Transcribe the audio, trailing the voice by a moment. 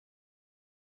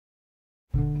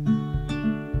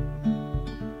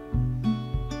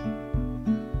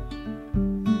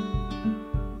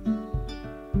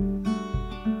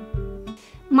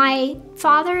My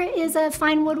father is a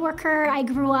fine woodworker. I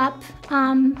grew up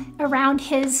around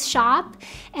his shop,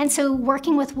 and so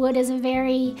working with wood is a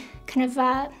very kind of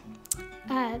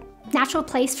natural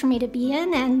place for me to be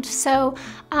in. And so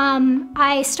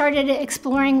I started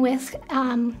exploring with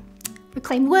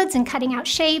reclaimed woods and cutting out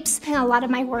shapes. And a lot of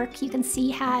my work, you can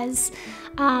see, has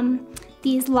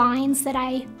these lines that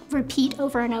I repeat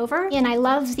over and over. And I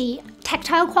love the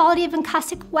tactile quality of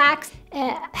encaustic wax.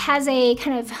 It has a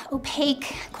kind of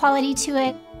opaque quality to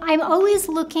it. I'm always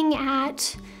looking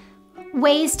at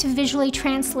ways to visually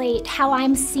translate how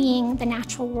I'm seeing the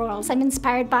natural world. I'm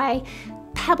inspired by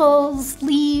pebbles,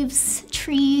 leaves,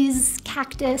 trees,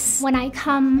 cactus. When I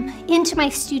come into my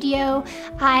studio,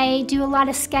 I do a lot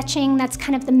of sketching. That's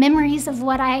kind of the memories of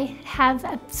what I have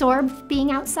absorbed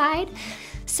being outside.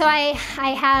 So I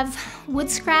have wood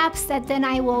scraps that then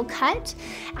I will cut.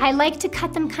 I like to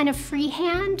cut them kind of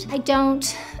freehand. I don't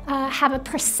have a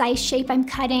precise shape I'm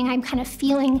cutting. I'm kind of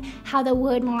feeling how the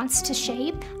wood wants to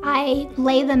shape. I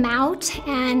lay them out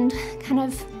and kind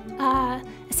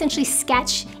of essentially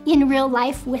sketch in real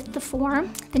life with the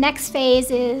form. The next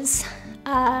phase is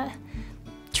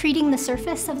treating the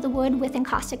surface of the wood with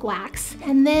encaustic wax.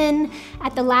 And then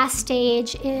at the last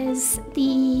stage is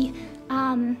the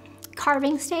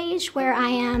carving stage, where I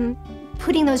am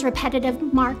putting those repetitive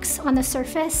marks on the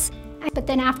surface. But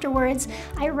then afterwards,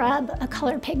 I rub a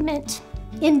color pigment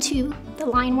into the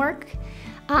line work,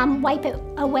 wipe it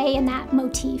away, and that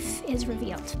motif is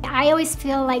revealed. I always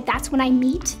feel like that's when I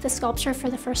meet the sculpture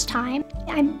for the first time.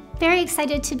 I'm very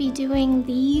excited to be doing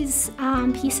these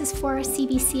pieces for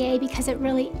CBCA because it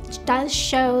really does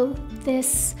show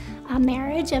this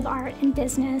marriage of art and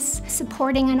business,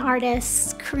 supporting an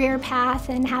artist's career path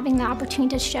and having the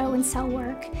opportunity to show and sell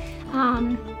work.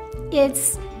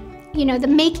 It's, you know, the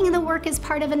making of the work is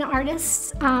part of an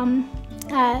artist's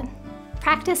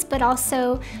practice, but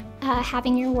also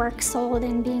having your work sold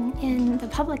and being in the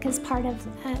public is part of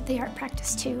the art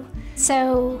practice too.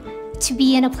 So to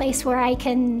be in a place where I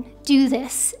can do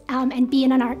this and be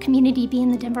in an art community, be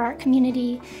in the Denver art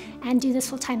community, and do this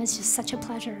full time is just such a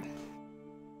pleasure.